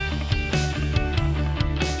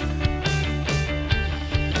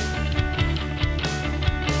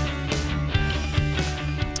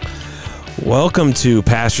Welcome to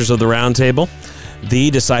Pastors of the Roundtable,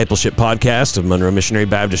 the discipleship podcast of Monroe Missionary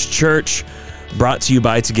Baptist Church, brought to you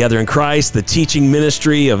by Together in Christ, the teaching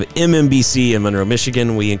ministry of MMBC in Monroe,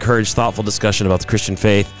 Michigan. We encourage thoughtful discussion about the Christian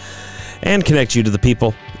faith and connect you to the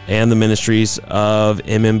people and the ministries of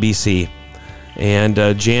MMBC.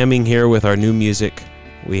 And jamming here with our new music,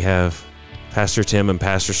 we have Pastor Tim and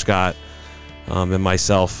Pastor Scott and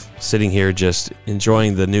myself sitting here just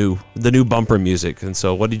enjoying the new bumper music. And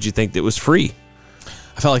so what did you think that was free?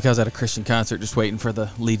 I felt like I was at a Christian concert just waiting for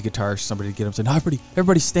the lead guitarist, somebody to get up and say, no,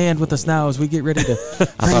 everybody stand with us now as we get ready to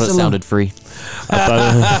I thought it sounded free.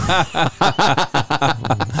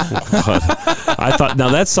 I thought now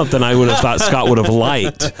that's something I would have thought Scott would have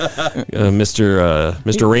liked,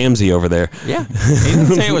 Mr. Ramsey over there. Yeah, he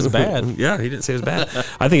didn't say it was bad. Yeah, he didn't say it was bad.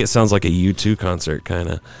 I think it sounds like a U2 concert, kind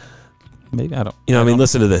of. Maybe, I don't. I mean,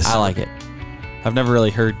 listen to this. I like it. I've never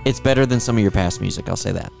really heard. It's better than some of your past music, I'll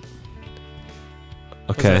say that. Okay.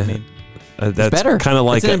 What does that mean? That's better. Kind of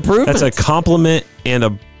like it's an improvement. That's a compliment and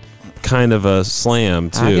a kind of a slam,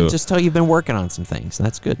 too. I can just tell you've been working on some things.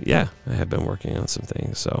 That's good. Yeah, I have been working on some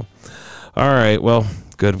things. So, all right. Well,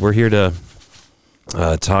 good. We're here to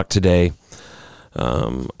talk today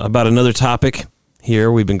about another topic here.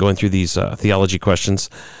 We've been going through these theology questions.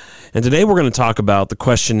 And today we're going to talk about, the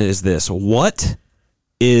question is this: what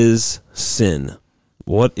is sin?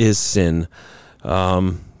 What is sin?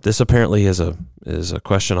 This apparently is a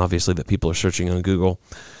question, obviously, that people are searching on Google,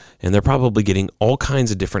 and they're probably getting all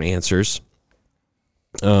kinds of different answers.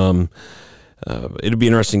 It'd be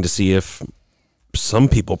interesting to see if some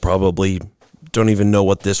people probably don't even know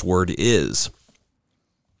what this word is.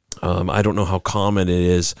 I don't know how common it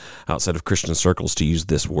is outside of Christian circles to use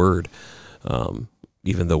this word.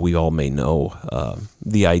 Even though we all may know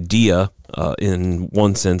the idea in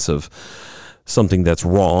one sense of something that's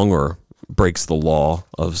wrong or breaks the law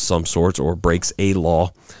of some sorts or breaks a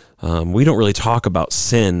law. We don't really talk about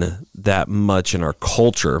sin that much in our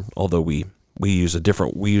culture, although we use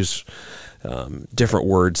different words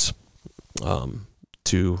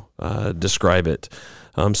to describe it.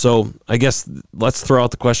 So I guess let's throw out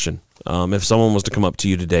the question. If someone was to come up to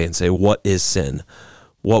you today and say, "What is sin?"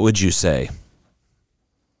 What would you say?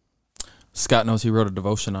 Scott knows he wrote a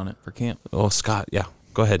devotion on it for camp. Oh, Scott, yeah.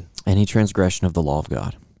 Go ahead. Any transgression of the law of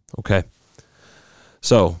God. Okay.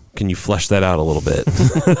 So, can you flesh that out a little bit?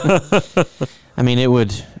 I mean, it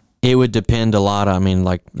would depend a lot. I mean,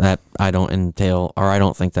 like that, I don't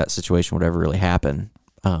think that situation would ever really happen.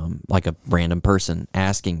 Like a random person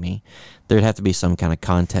asking me, there'd have to be some kind of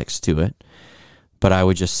context to it. But I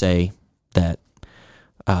would just say that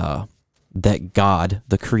that God,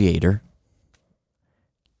 the Creator,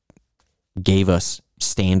 gave us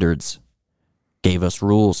standards, gave us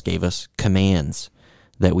rules, gave us commands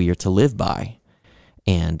that we are to live by,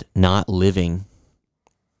 and not living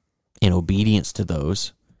in obedience to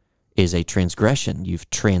those is a transgression. You've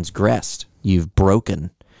transgressed. You've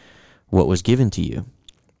broken what was given to you,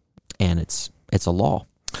 and it's a law.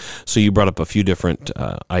 So you brought up a few different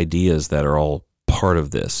ideas that are all part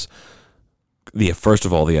of this. First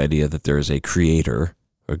of all, the idea that there is a creator,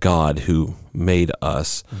 a God who made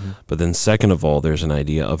us, but then second of all, there's an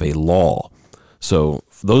idea of a law. So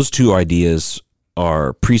those two ideas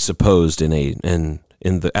are presupposed in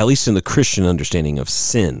at least in the Christian understanding of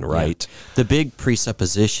sin, right? Yeah. The big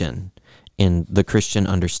presupposition in the Christian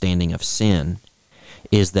understanding of sin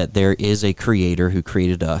is that there is a creator who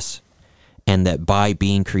created us, and that by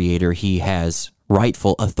being creator, he has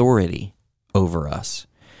rightful authority over us.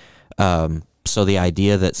 So the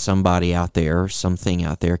idea that somebody out there or something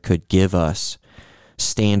out there could give us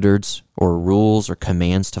standards or rules or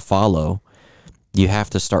commands to follow, you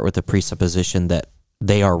have to start with the presupposition that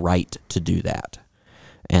they are right to do that.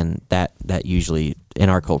 And that usually, in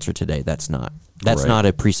our culture today, that's not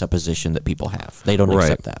a presupposition that people have. They don't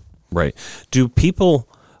accept that. Right. Do people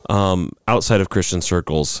outside of Christian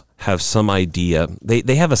circles have some idea,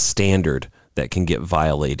 they have a standard that can get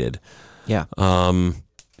violated? Yeah.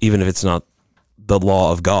 Even if it's not the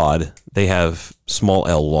law of God, they have small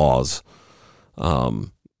L laws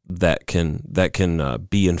that can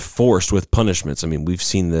be enforced with punishments. I mean, we've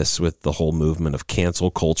seen this with the whole movement of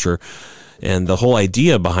cancel culture, and the whole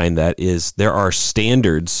idea behind that is there are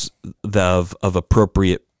standards of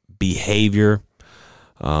appropriate behavior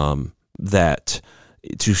that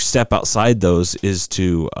to step outside those is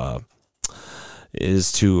to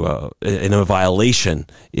in a violation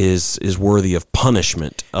is worthy of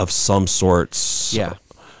punishment of some sorts. Yeah.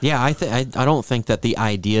 I don't think that the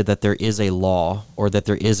idea that there is a law or that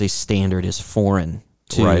there is a standard is foreign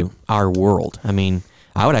to our world. I mean,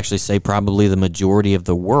 I would actually say probably the majority of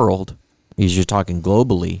the world, as you're talking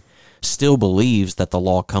globally, still believes that the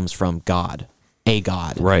law comes from God, a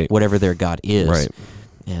God, Right. whatever their God is. Right.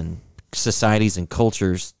 And societies and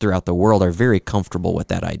cultures throughout the world are very comfortable with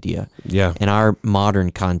that idea. Yeah. In our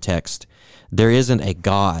modern context, there isn't a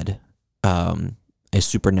God, a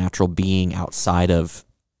supernatural being outside of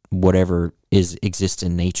whatever exists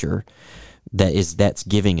in nature that's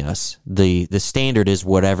giving us. The standard is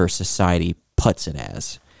whatever society puts it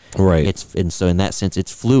as. Right. And so in that sense,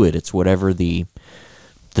 it's fluid. It's whatever the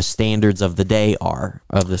standards of the day are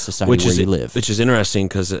of the society where you live. Which is interesting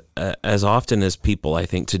because as often as people, I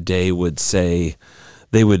think today would say,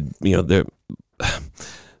 they would, they're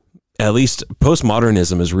at least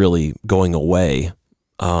postmodernism is really going away.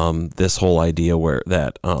 This whole idea where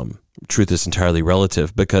that truth is entirely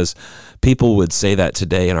relative, because people would say that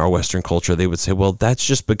today in our Western culture. They would say, well, that's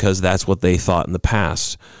just because that's what they thought in the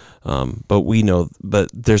past. But we know, but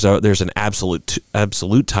there's an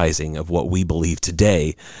absolutizing of what we believe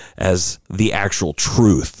today as the actual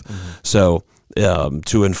truth. Mm-hmm. So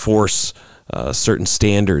to enforce certain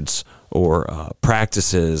standards or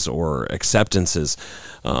practices or acceptances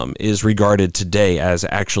is regarded today as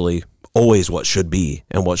actually always what should be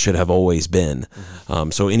and what should have always been.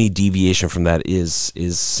 Mm-hmm. So any deviation from that is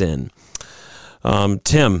sin.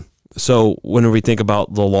 Tim, so when we think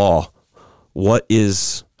about the law,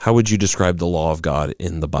 how would you describe the law of God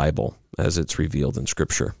in the Bible as it's revealed in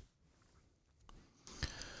Scripture?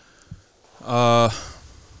 Well,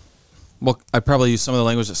 I'd probably use some of the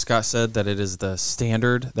language that Scott said, that it is the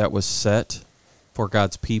standard that was set for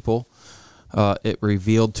God's people. It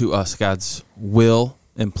revealed to us God's will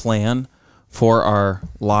and plan for our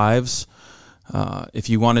lives. If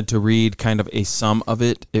you wanted to read kind of a sum of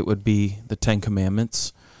it, it would be the Ten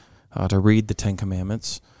Commandments, to read the Ten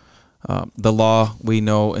Commandments. The law we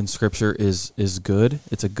know in Scripture is good.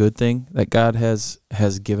 It's a good thing that God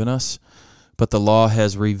has given us, but the law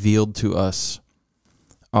has revealed to us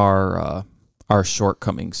our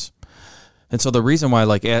shortcomings. And so the reason why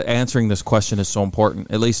answering this question is so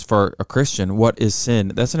important, at least for a Christian, what is sin?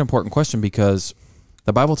 That's an important question because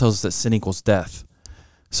the Bible tells us that sin equals death.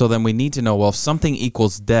 So then we need to know, well, if something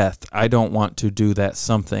equals death, I don't want to do that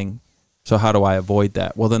something. So how do I avoid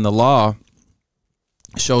that? Well, then the law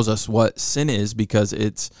shows us what sin is, because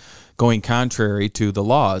it's going contrary to the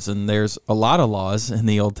laws. And there's a lot of laws in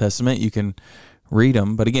the Old Testament. You can read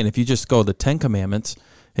them. But again, if you just go the 10 Commandments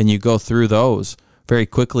and you go through those, very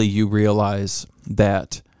quickly you realize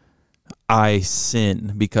that I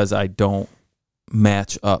sin because I don't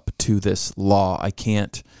match up to this law. I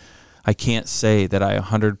can't say that I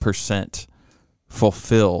 100%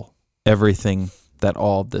 fulfill everything that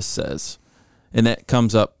all of this says. And that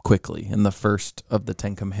comes up quickly in the first of the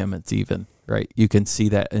 10 Commandments even, right? You can see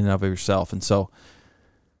that in and of yourself. And so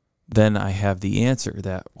then I have the answer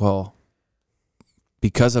that, well,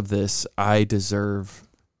 because of this, I deserve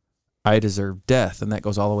death. And that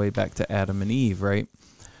goes all the way back to Adam and Eve, right?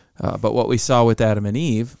 But what we saw with Adam and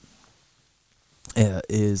Eve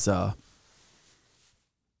is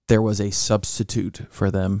there was a substitute for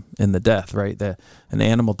them in the death, right? An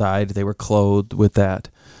animal died. They were clothed with that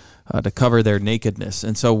to cover their nakedness.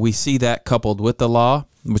 And so we see that coupled with the law,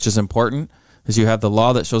 which is important, is you have the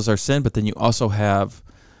law that shows our sin, but then you also have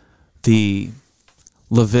the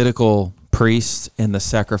Levitical priests and the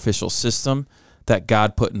sacrificial system that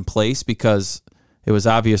God put in place, because it was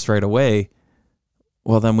obvious right away,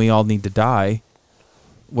 well, then we all need to die.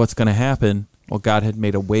 What's going to happen? Well, God had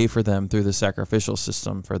made a way for them through the sacrificial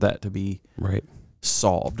system for that to be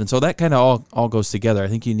solved. And so that kind of all goes together. I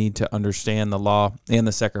think you need to understand the law and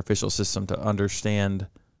the sacrificial system to understand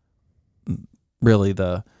really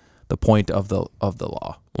the point of the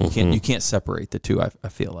law. You can't separate the two, I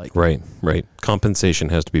feel like. Right. Compensation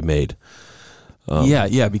has to be made.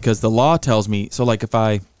 Because the law tells me, so like if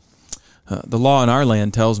the law in our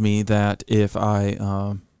land tells me that if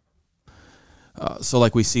I, so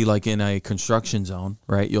like we see like in a construction zone,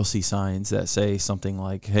 right, you'll see signs that say something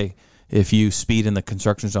like, hey, if you speed in the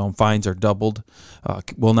construction zone, fines are doubled,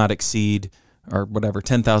 will not exceed, or whatever,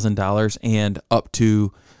 $10,000 and up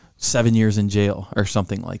to 7 years in jail or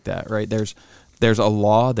something like that, right? There's a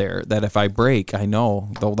law there that if I break, I know,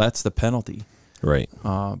 though, that's the penalty. Right.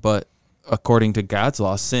 But according to God's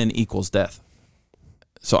law, sin equals death.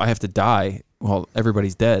 So I have to die. Well,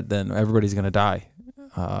 everybody's dead, then everybody's going to die.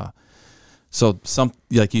 So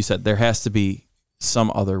like you said, there has to be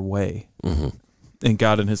some other way. Mm-hmm. And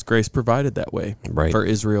God in His grace provided that way for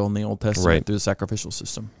Israel in the Old Testament through the sacrificial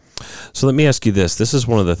system. So let me ask you this. This is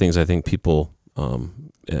one of the things I think people,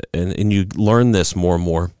 and you learn this more and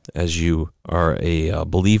more as you are a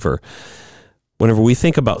believer. Whenever we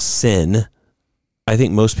think about sin, I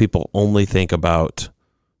think most people only think about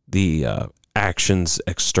the actions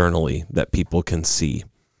externally that people can see.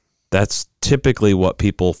 That's typically what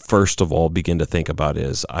people first of all begin to think about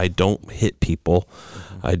is, I don't hit people.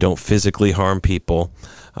 I don't physically harm people.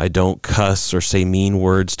 I don't cuss or say mean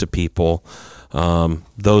words to people.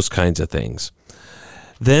 Those kinds of things.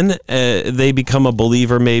 Then they become a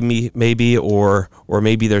believer, maybe, or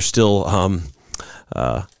maybe they're still,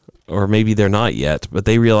 or maybe they're not yet. But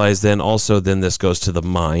they realize then this goes to the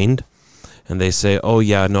mind, and they say, "Oh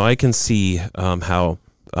yeah, no, I can see how,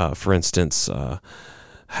 for instance,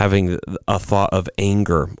 having a thought of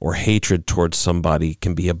anger or hatred towards somebody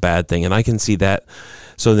can be a bad thing, and I can see that."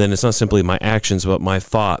 So then it's not simply my actions, but my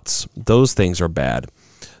thoughts. Those things are bad.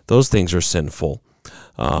 Those things are sinful.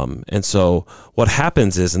 And so what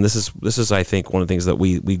happens is, and this is I think one of the things that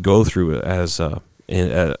we go through as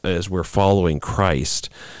we're following Christ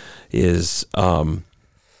is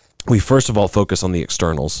we first of all focus on the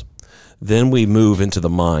externals, then we move into the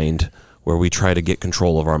mind where we try to get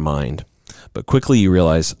control of our mind. But quickly you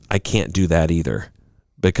realize I can't do that either,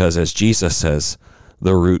 because as Jesus says,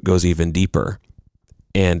 the root goes even deeper,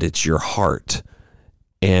 and it's your heart,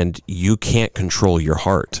 and you can't control your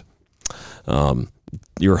heart.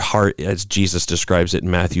 Your heart, as Jesus describes it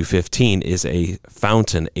in Matthew 15, is a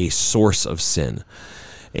fountain, a source of sin.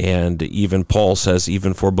 And even Paul says,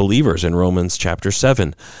 even for believers in Romans chapter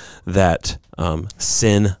 7, that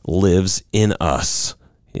sin lives in us.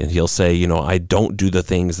 And he'll say, I don't do the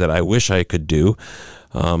things that I wish I could do.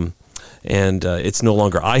 And it's no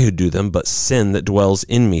longer I who do them, but sin that dwells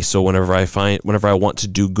in me. So whenever I want to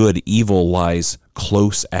do good, evil lies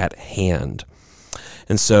close at hand.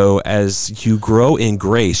 And so as you grow in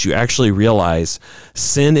grace, you actually realize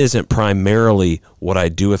sin isn't primarily what I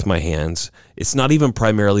do with my hands. It's not even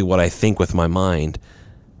primarily what I think with my mind.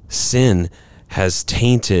 Sin has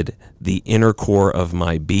tainted the inner core of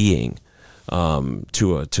my being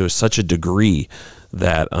to such a degree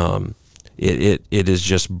that it is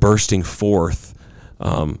just bursting forth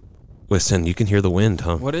with sin. You can hear the wind,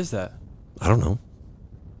 huh? What is that? I don't know.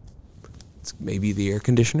 It's maybe the air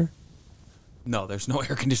conditioner. No, there's no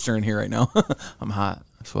air conditioner in here right now. I'm hot.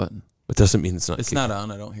 I'm sweating. It doesn't mean it's not. It's not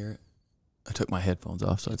on. I don't hear it. I took my headphones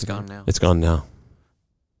off, so It's gone now. It's gone now.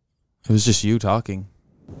 It was just you talking.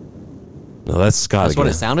 No, that's Scott. That's what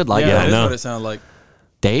it sounded like. Yeah, I that is know. what it sounded like.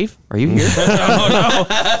 Dave, are you here?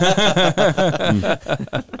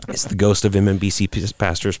 It's the ghost of MMBC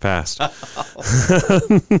pastors past.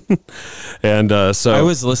 And so I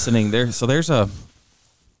was listening there. So there's a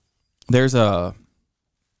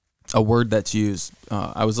word that's used.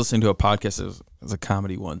 I was listening to a podcast. It was a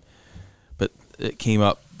comedy one, but it came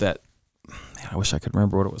up that, man, I wish I could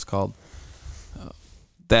remember what it was called.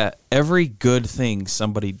 That every good thing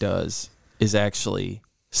somebody does is actually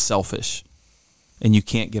selfish, and you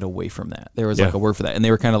can't get away from that. There was like a word for that, and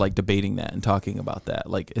they were kind of like debating that and talking about that.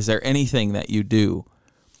 Like, is there anything that you do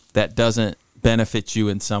that doesn't benefit you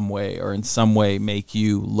in some way or in some way make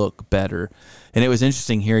you look better? And it was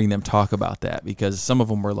interesting hearing them talk about that, because some of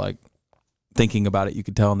them were like thinking about it. You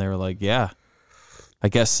could tell, and they were like, yeah, I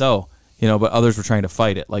guess so. But others were trying to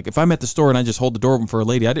fight it. Like, if I'm at the store and I just hold the door open for a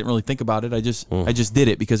lady, I didn't really think about it. I just did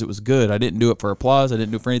it because it was good. I didn't do it for applause. I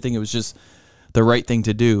didn't do it for anything. It was just the right thing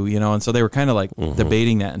to do, And so they were kind of like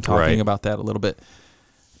debating that and talking about that a little bit.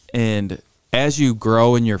 And as you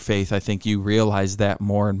grow in your faith, I think you realize that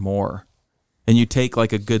more and more. And you take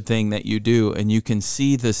like a good thing that you do, and you can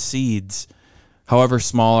see the seeds, however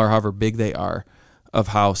small or however big they are, of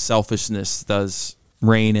how selfishness does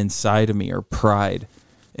reign inside of me, or pride.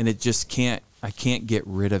 And it just I can't get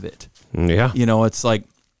rid of it. Yeah. It's like,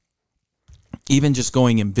 even just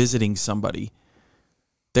going and visiting somebody,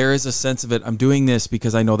 there is a sense of it. I'm doing this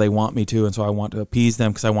because I know they want me to, and so I want to appease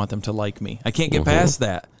them because I want them to like me. I can't get past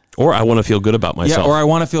that. Or I want to feel good about myself. Yeah, or I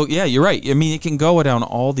want to feel, you're right. I mean, it can go down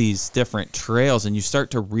all these different trails, and you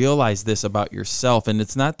start to realize this about yourself. And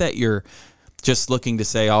it's not that you're just looking to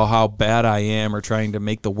say, oh, how bad I am, or trying to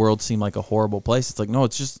make the world seem like a horrible place. It's like, no,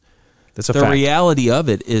 it's just That's a the fact. reality of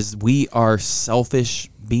it is we are selfish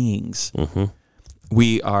beings.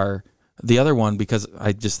 We are, the other one, because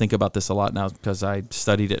I just think about this a lot now because I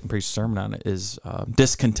studied it and preached a sermon on it, is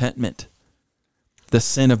discontentment. The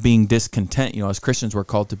sin of being discontent. As Christians, we're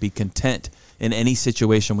called to be content in any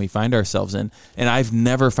situation we find ourselves in. And I've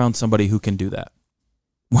never found somebody who can do that.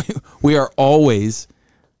 We are always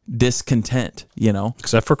discontent,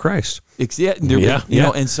 Except for Christ.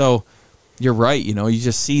 And so you're right. You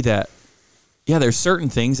just see that. Yeah, there's certain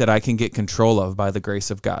things that I can get control of by the grace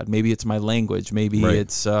of God. Maybe it's my language. Maybe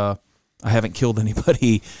it's I haven't killed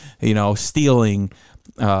anybody, stealing,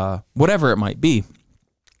 whatever it might be.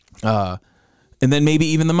 And then maybe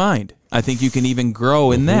even the mind. I think you can even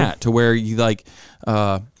grow in that to where you like.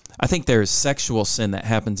 I think there's sexual sin that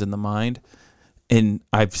happens in the mind. And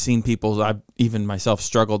I've seen people, I've even myself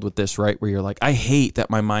struggled with this, right? Where you're like, I hate that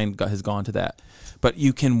my mind has gone to that. But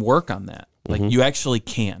you can work on that. Like you actually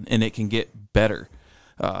can, and it can get better.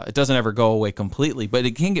 It doesn't ever go away completely, but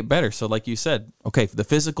it can get better. So like you said, okay, the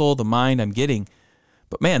physical, the mind, I'm getting.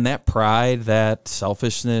 But man, that pride, that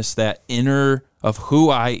selfishness, that inner of who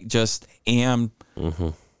I just am,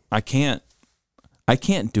 I can't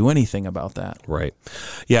do anything about that. Right.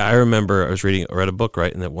 Yeah, I remember I read a book,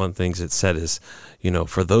 right, and that one things it said is,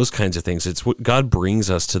 for those kinds of things, it's what God brings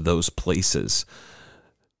us to those places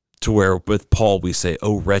to where with Paul we say,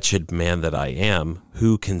 "Oh, wretched man that I am,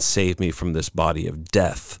 who can save me from this body of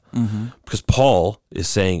death?" Because Paul is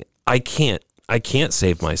saying, I can't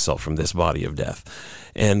save myself from this body of death.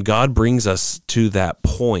 And God brings us to that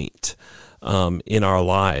point in our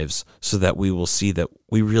lives so that we will see that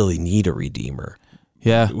we really need a redeemer.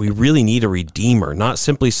 Yeah. We really need a redeemer, not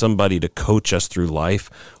simply somebody to coach us through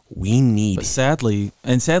life. We need. But sadly,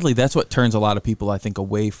 that's what turns a lot of people, I think,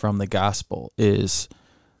 away from the gospel is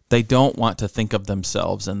they don't want to think of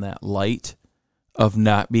themselves in that light of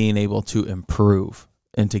not being able to improve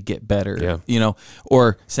and to get better,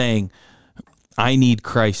 or saying, I need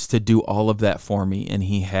Christ to do all of that for me, and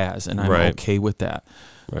he has, and I'm okay with that.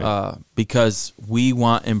 Right. Because we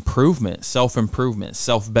want improvement, self-improvement,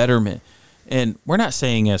 self-betterment. And we're not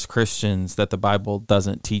saying as Christians that the Bible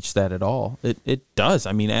doesn't teach that at all. It does.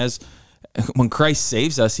 I mean, when Christ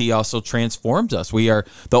saves us, he also transforms us. The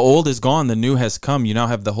old is gone, the new has come. You now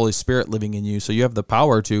have the Holy Spirit living in you, so you have the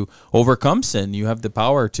power to overcome sin. You have the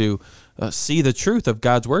power to see the truth of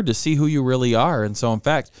God's word, to see who you really are. And so, in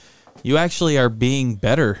fact, you actually are being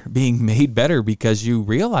made better because you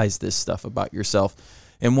realize this stuff about yourself.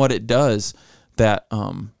 And what it does, that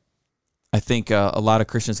I think a lot of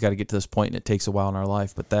Christians got to get to this point, and it takes a while in our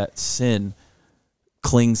life, but that sin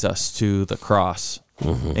clings us to the cross.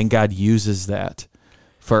 And God uses that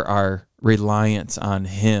for our reliance on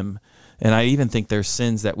him. And I even think there's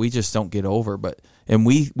sins that we just don't get over, and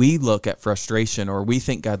we look at frustration, or we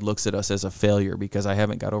think God looks at us as a failure because I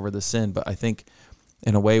haven't got over the sin. But I think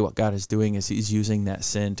in a way what God is doing is he's using that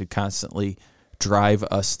sin to constantly drive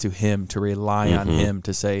us to him, to rely on him,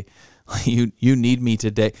 to say, you need me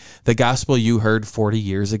today. The gospel you heard 40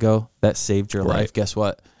 years ago that saved your life, guess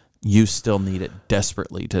what? You still need it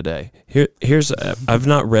desperately today. Here's I've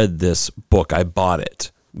not read this book. I bought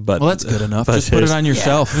it. But, well, that's good enough. Just put it on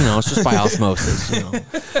yourself. Yeah, it's just by osmosis.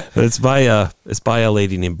 It's by a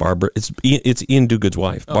lady named Barbara. It's Ian Duguid's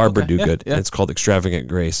wife, Barbara Duguid. Yeah. It's called Extravagant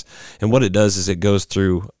Grace. And what it does is it goes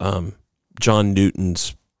through John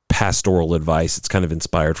Newton's pastoral advice. It's kind of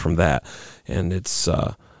inspired from that, and it's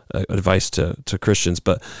advice to Christians.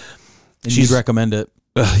 But she'd recommend it.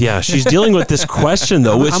 Yeah, she's dealing with this question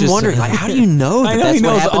though, which I'm wondering, how do you know that that's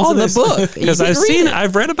what happens in the book? Because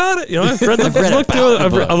I've read about it. I've read the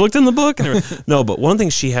book. I've looked in the book. No, but one thing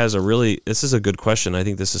she has this is a good question. I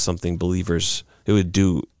think this is something believers we would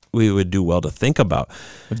do well to think about.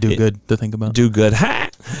 Good to think about. Do good,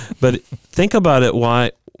 but think about it.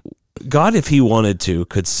 Why God, if he wanted to,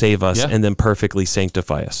 could save us and then perfectly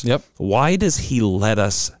sanctify us. Yep. Why does he let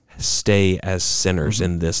us stay as sinners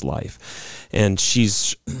in this life? And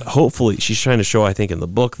she's trying to show, I think, in the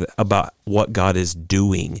book about what God is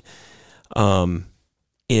doing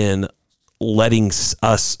in letting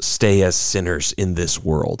us stay as sinners in this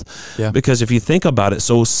world. Yeah. Because if you think about it,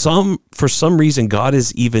 for some reason, God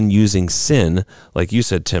is even using sin, like you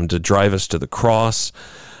said, Tim, to drive us to the cross.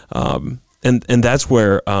 And that's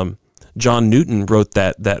where John Newton wrote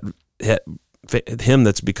that hymn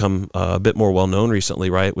that's become a bit more well-known recently,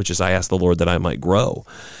 right? Which is, I ask the Lord that I might grow.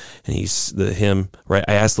 And the hymn, right?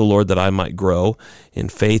 I ask the Lord that I might grow in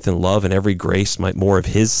faith and love and every grace, might more of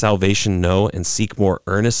his salvation know and seek more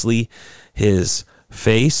earnestly his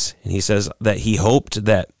face. And he says that he hoped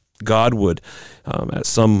that God would, at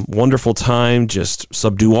some wonderful time, just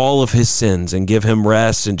subdue all of his sins and give him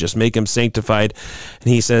rest and just make him sanctified.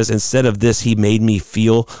 And he says, instead of this, he made me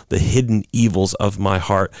feel the hidden evils of my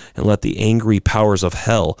heart and let the angry powers of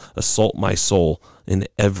hell assault my soul in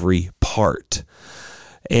every part.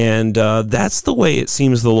 And that's the way it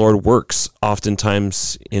seems the Lord works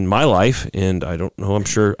oftentimes in my life, and I don't know,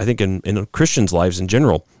 I think in Christians' lives in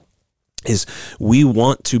general, is we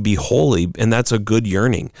want to be holy, and that's a good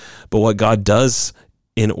yearning. But what God does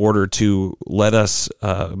in order to let us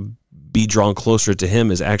be drawn closer to him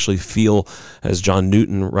is actually feel, as John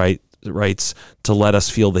Newton writes, to let us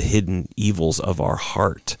feel the hidden evils of our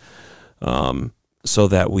heart. So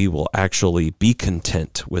that we will actually be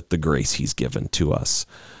content with the grace he's given to us.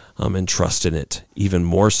 and trust in it even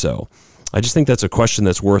more so? I just think that's a question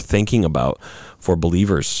that's worth thinking about for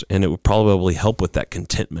believers, and it would probably help with that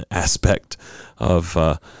contentment aspect of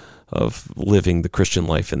living the Christian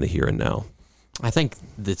life in the here and now. I think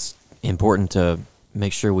it's important to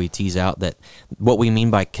make sure we tease out that what we mean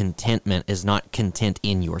by contentment is not content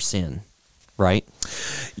in your sin, right?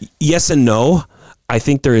 Yes and no. I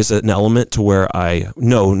think there is an element to where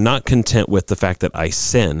not content with the fact that I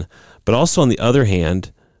sin, but also on the other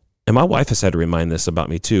hand, and my wife has had to remind this about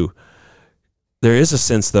me too, there is a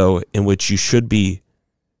sense, though, in which you should be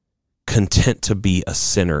content to be a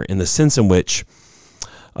sinner, in the sense in which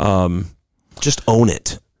just own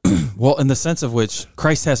it. Well, in the sense of which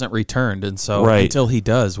Christ hasn't returned, and so until he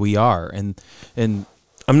does, we are. And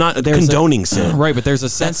I'm not condoning sin. Right, but there's a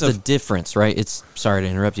sense That's the difference, right? It's, sorry to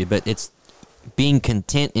interrupt you, but it's being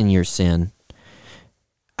content in your sin.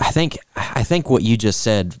 I think what you just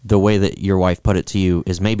said, the way that your wife put it to you,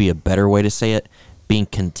 is maybe a better way to say it, being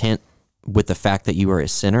content with the fact that you are a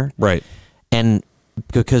sinner. Right. And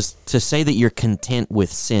because to say that you're content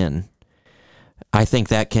with sin, I think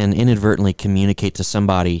that can inadvertently communicate to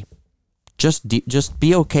somebody, just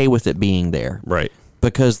be okay with it being there. Right.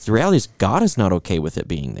 Because the reality is God is not okay with it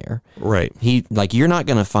being there. Right. You're not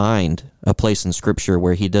going to find a place in Scripture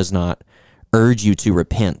where he does not urge you to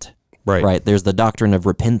repent. Right. Right. There's the doctrine of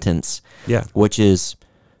repentance. Yeah. Which is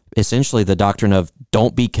essentially the doctrine of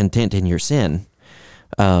don't be content in your sin.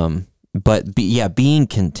 But being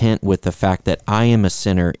content with the fact that I am a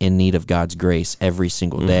sinner in need of God's grace every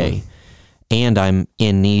single day, and I'm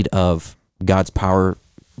in need of God's power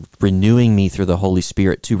renewing me through the Holy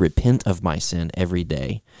Spirit to repent of my sin every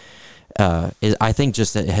day. I think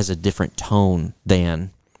just that it has a different tone than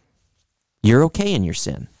you're okay in your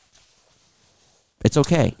sin. It's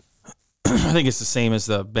okay. I think it's the same as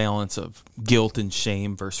the balance of guilt and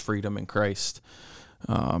shame versus freedom in Christ.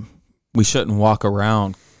 We shouldn't walk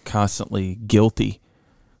around constantly guilty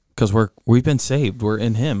because we've been saved. We're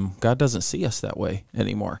in him. God doesn't see us that way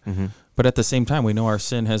anymore. Mm-hmm. But at the same time, we know our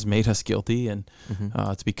sin has made us guilty, and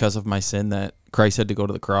it's because of my sin that Christ had to go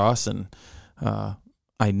to the cross, and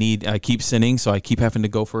I keep sinning, so I keep having to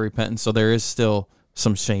go for repentance. So there is still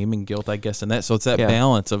some shame and guilt, I guess, in that. So it's that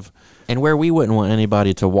balance of... And where we wouldn't want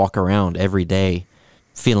anybody to walk around every day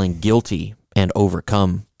feeling guilty and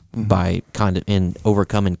overcome by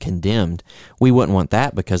overcome and condemned, we wouldn't want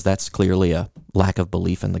that, because that's clearly a lack of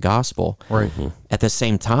belief in the gospel. Right. At the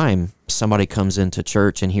same time, somebody comes into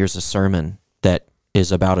church and hears a sermon that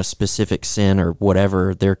is about a specific sin or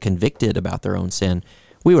whatever, they're convicted about their own sin,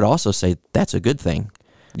 we would also say that's a good thing.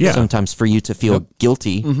 Yeah. Sometimes for you to feel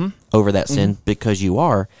guilty over that sin, because you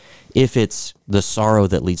are, if it's the sorrow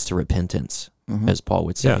that leads to repentance, as Paul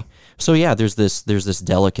would say. Yeah. So there's this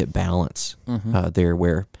delicate balance there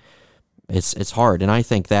where it's hard. And I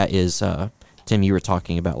think that is, Tim, you were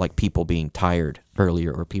talking about like people being tired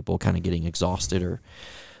earlier, or people kind of getting exhausted, or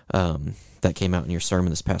that came out in your sermon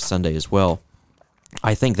this past Sunday as well.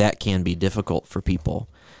 I think that can be difficult for people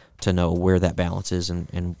to know where that balance is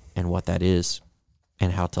and what that is,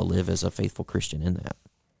 and how to live as a faithful Christian in that.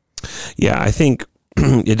 Yeah, I think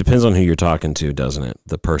it depends on who you're talking to, doesn't it?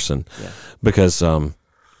 The person. Yeah. Because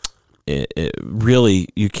it really,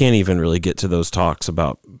 you can't even really get to those talks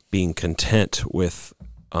about being content with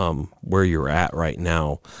where you're at right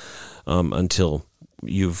now until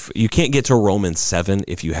you can't get to Romans 7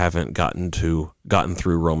 if you haven't gotten through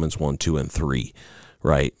Romans 1, 2, and 3,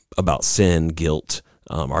 right? About sin, guilt,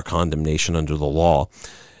 our condemnation under the law.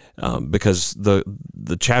 Because the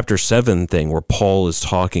chapter 7 thing where Paul is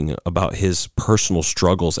talking about his personal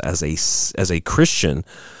struggles as a Christian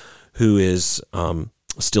who is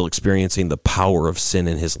still experiencing the power of sin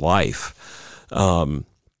in his life, that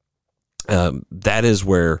is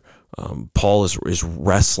where Paul is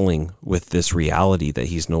wrestling with this reality that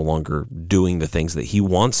he's no longer doing the things that he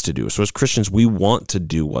wants to do. So as Christians, we want to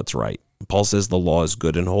do what's right. Paul says the law is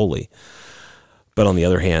good and holy. But on the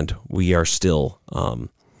other hand, we are still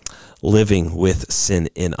living with sin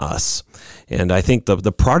in us. And I think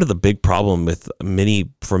the part of the big problem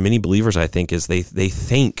for many believers, I think, is they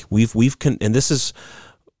think and this is,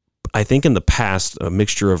 I think, in the past, a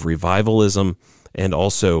mixture of revivalism, and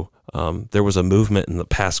also there was a movement in the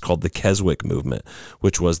past called the Keswick movement,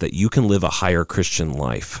 which was that you can live a higher Christian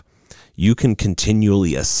life. You can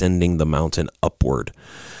continually ascending the mountain upward.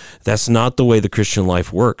 That's not the way the Christian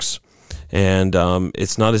life works. And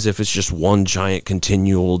it's not as if it's just one giant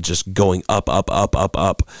continual just going up, up, up, up,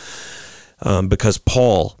 up. Because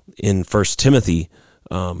Paul in 1 Timothy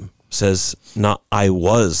says, not I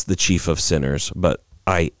was the chief of sinners, but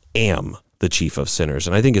I am the chief of sinners.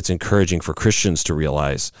 And I think it's encouraging for Christians to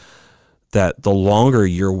realize that the longer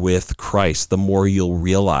you're with Christ, the more you'll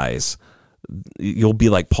realize, you'll be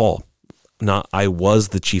like Paul. Not I was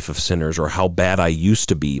the chief of sinners or how bad I used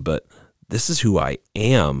to be, but this is who I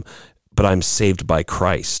am, but I'm saved by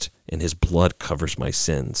Christ and his blood covers my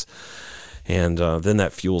sins. And then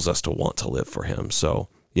that fuels us to want to live for him. So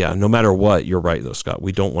yeah, no matter what, you're right though, Scott.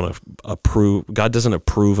 We don't want to approve. God doesn't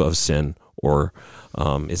approve of sin or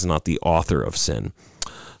is not the author of sin.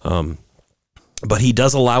 But he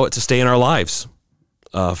does allow it to stay in our lives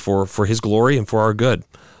for his glory and for our good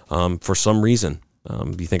for some reason.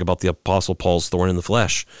 You think about the Apostle Paul's thorn in the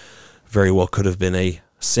flesh. Very well could have been a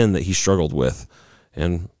sin that he struggled with,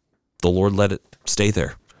 and the Lord let it stay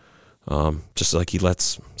there, just like he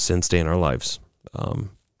lets sin stay in our lives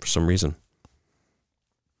for some reason.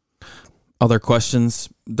 Other questions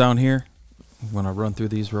down here? I'm going to run through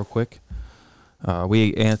these real quick.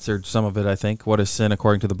 We answered some of it, I think. What is sin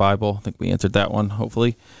according to the Bible? I think we answered that one,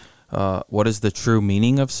 hopefully. What is the true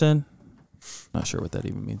meaning of sin? Not sure what that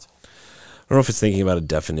even means. I don't know if it's thinking about a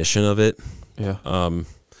definition of it. Yeah.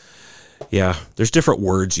 Yeah, there's different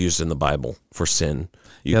words used in the Bible for sin.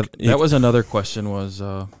 That was another question was,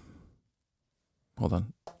 hold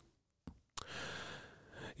on.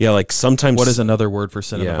 Yeah, like sometimes... What is another word for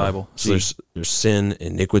sin in the Bible? So there's sin,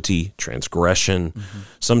 iniquity, transgression. Mm-hmm.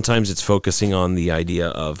 Sometimes it's focusing on the idea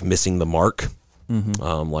of missing the mark,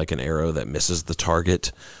 like an arrow that misses the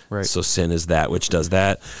target. Right. So sin is that which does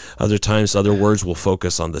that. Other times, other words will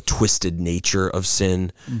focus on the twisted nature of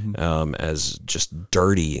sin as just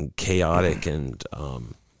dirty and chaotic and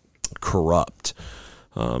corrupt.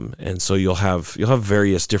 And so you'll have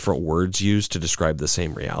various different words used to describe the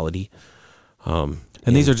same reality.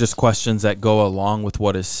 And these are just questions that go along with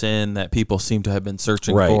what is sin that people seem to have been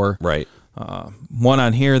searching for. Right. One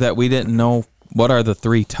on here that we didn't know, what are the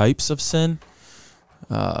 3 types of sin?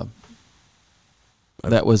 That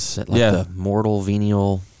was the mortal,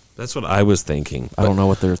 venial. That's what I was thinking. I don't know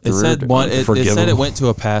what their third. It said it went to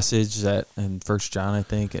a passage that in 1 John, I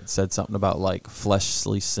think it said something about like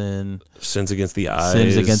fleshly sin, sins against the eyes,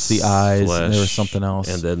 and there was something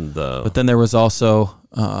else. And then but then there was also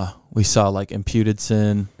we saw like imputed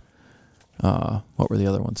sin. What were the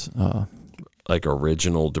other ones? Like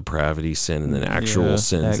original depravity sin, and then actual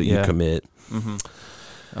sins that you commit.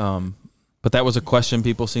 Mm-hmm. But that was a question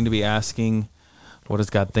people seem to be asking. What does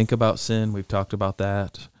God think about sin? We've talked about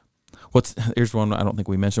that. Here's one I don't think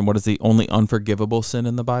we mentioned. What is the only unforgivable sin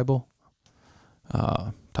in the Bible?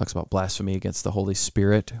 Talks about blasphemy against the Holy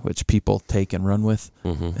Spirit, which people take and run with,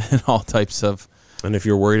 and all types of. And if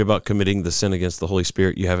you're worried about committing the sin against the Holy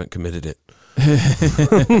Spirit, you haven't committed it.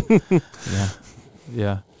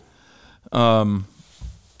 Yeah.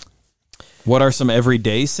 What are some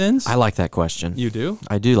everyday sins? I like that question. You do?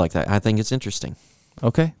 I do like that. I think it's interesting.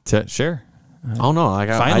 Okay, share. Oh no!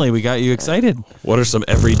 Finally, we got you excited. What are some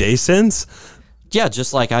everyday sins? Yeah,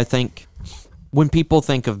 just like I think when people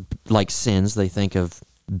think of like sins, they think of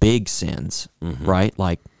big sins, right?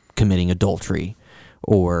 Like committing adultery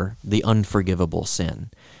or the unforgivable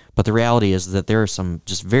sin. But the reality is that there are some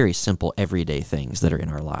just very simple everyday things that are in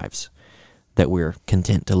our lives that we're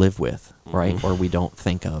content to live with, right? Or we don't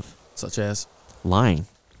think of. Such as? Lying.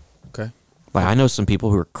 Okay. Like I know some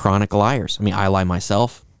people who are chronic liars. I mean, I lie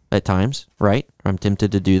myself at times, right? I'm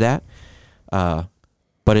tempted to do that. But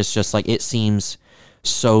it's just like it seems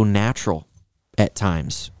so natural at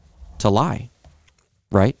times to lie,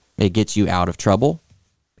 right? It gets you out of trouble.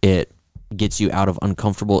 It gets you out of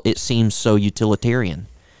uncomfortable. It seems so utilitarian.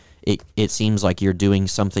 It seems like you're doing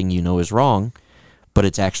something you know is wrong, but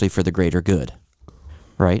it's actually for the greater good,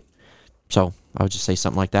 right? So I would just say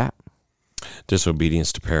something like that.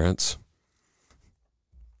 Disobedience to parents.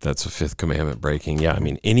 That's a 5th commandment breaking. Yeah, I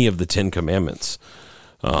mean, any of the 10 commandments,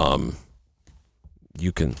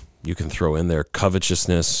 you can throw in there.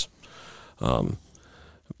 Covetousness,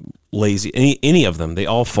 lazy, any of them. They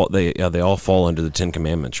all fall. They all fall under the 10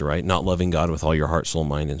 commandments. You're right. Not loving God with all your heart, soul,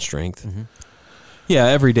 mind, and strength. Mm-hmm. Yeah,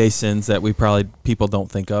 everyday sins that people don't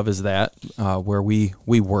think of is that where we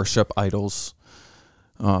worship idols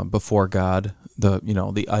before God.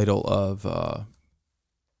 The idol of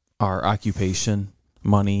our occupation,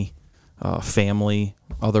 money, family,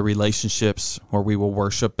 other relationships, where we will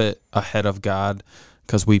worship it ahead of God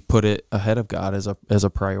because we put it ahead of God as a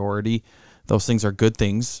priority. Those things are good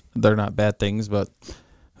things. They're not bad things, but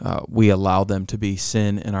we allow them to be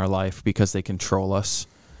sin in our life because they control us.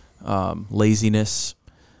 Laziness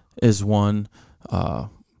is one.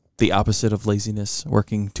 The opposite of laziness,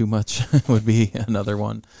 working too much, would be another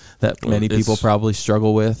one that many people probably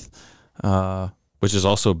struggle with. Which is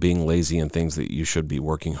also being lazy in things that you should be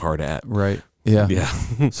working hard at. Right. Yeah.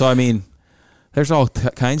 Yeah. So, I mean, there's all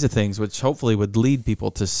kinds of things which hopefully would lead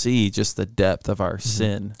people to see just the depth of our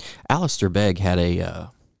sin. Alistair Begg had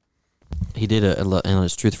he did in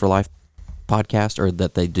his Truth for Life podcast, or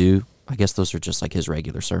that they do. I guess those are just like his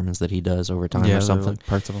regular sermons that he does over time or something. Like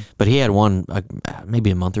parts of them. But he had one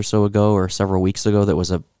maybe a month or so ago or several weeks ago that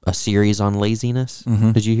was a series on laziness.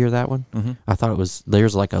 Mm-hmm. Did you hear that one? Mm-hmm. I thought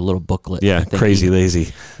there's like a little booklet. Yeah, I think crazy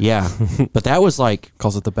lazy. Yeah, but that was like,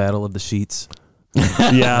 Calls it the Battle of the Sheets.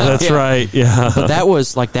 Yeah, that's right. Yeah. but that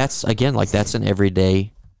was like, that's an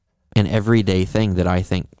everyday thing that I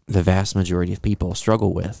think the vast majority of people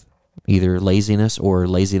struggle with, either laziness or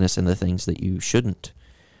laziness in the things that you shouldn't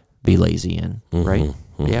be lazy in, right?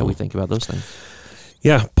 Mm-hmm. Yeah, we think about those things.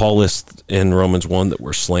 Yeah, Paul lists in Romans 1 that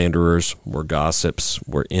we're slanderers, we're gossips,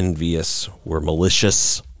 we're envious, we're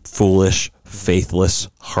malicious, foolish, faithless,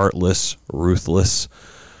 heartless, ruthless.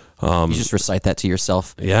 You just recite that to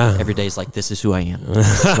yourself. Yeah. Every day is like, this is who I am.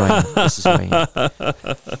 This is who I am. This is who I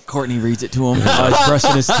am. Courtney reads it to him. He's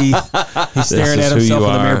brushing his teeth. He's staring at himself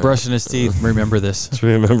in the mirror, brushing his teeth. Remember this. Just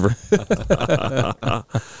remember.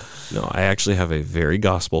 No, I actually have a very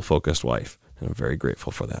gospel-focused wife, and I'm very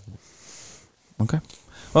grateful for that. Okay.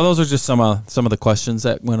 Well, those are just some of the questions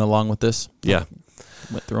that went along with this. Yeah.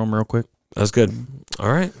 Went through them real quick. That's good.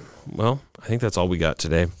 All right. Well, I think that's all we got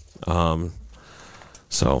today.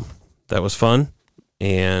 So that was fun,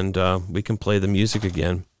 and we can play the music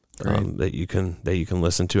again that you can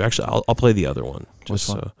listen to. Actually, I'll play the other one. Which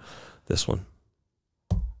one? This one.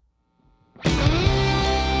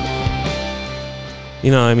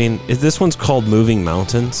 This one's called "Moving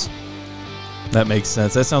Mountains." That makes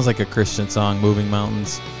sense. That sounds like a Christian song, "Moving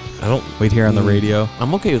Mountains." I don't We'd hear on the radio.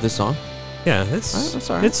 I'm okay with this song. Yeah, That's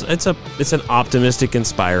all right. it's an optimistic,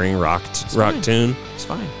 inspiring rock tune. It's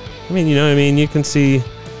fine. You can see.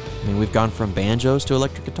 We've gone from banjos to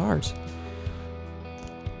electric guitars.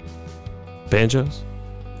 Banjos?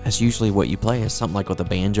 That's usually what you play, is something like with a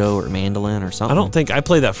banjo or mandolin or something. I don't think I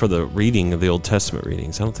play that for the reading of the Old Testament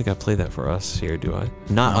readings. I don't think I play that for us here, do I?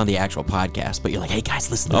 Not on the actual podcast, but you're like, hey guys,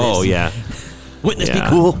 listen to this. Oh, yeah. Wouldn't this be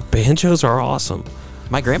cool? Banjos are awesome.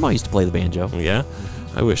 My grandma used to play the banjo. Yeah?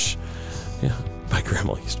 I wish. Yeah. My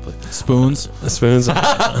grandma used to play Spoons, spoons.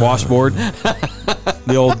 washboard,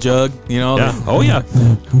 the old jug, Yeah. Oh, yeah.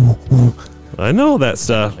 I know that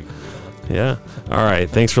stuff. Yeah. All right.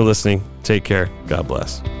 Thanks for listening. Take care. God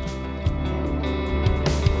bless.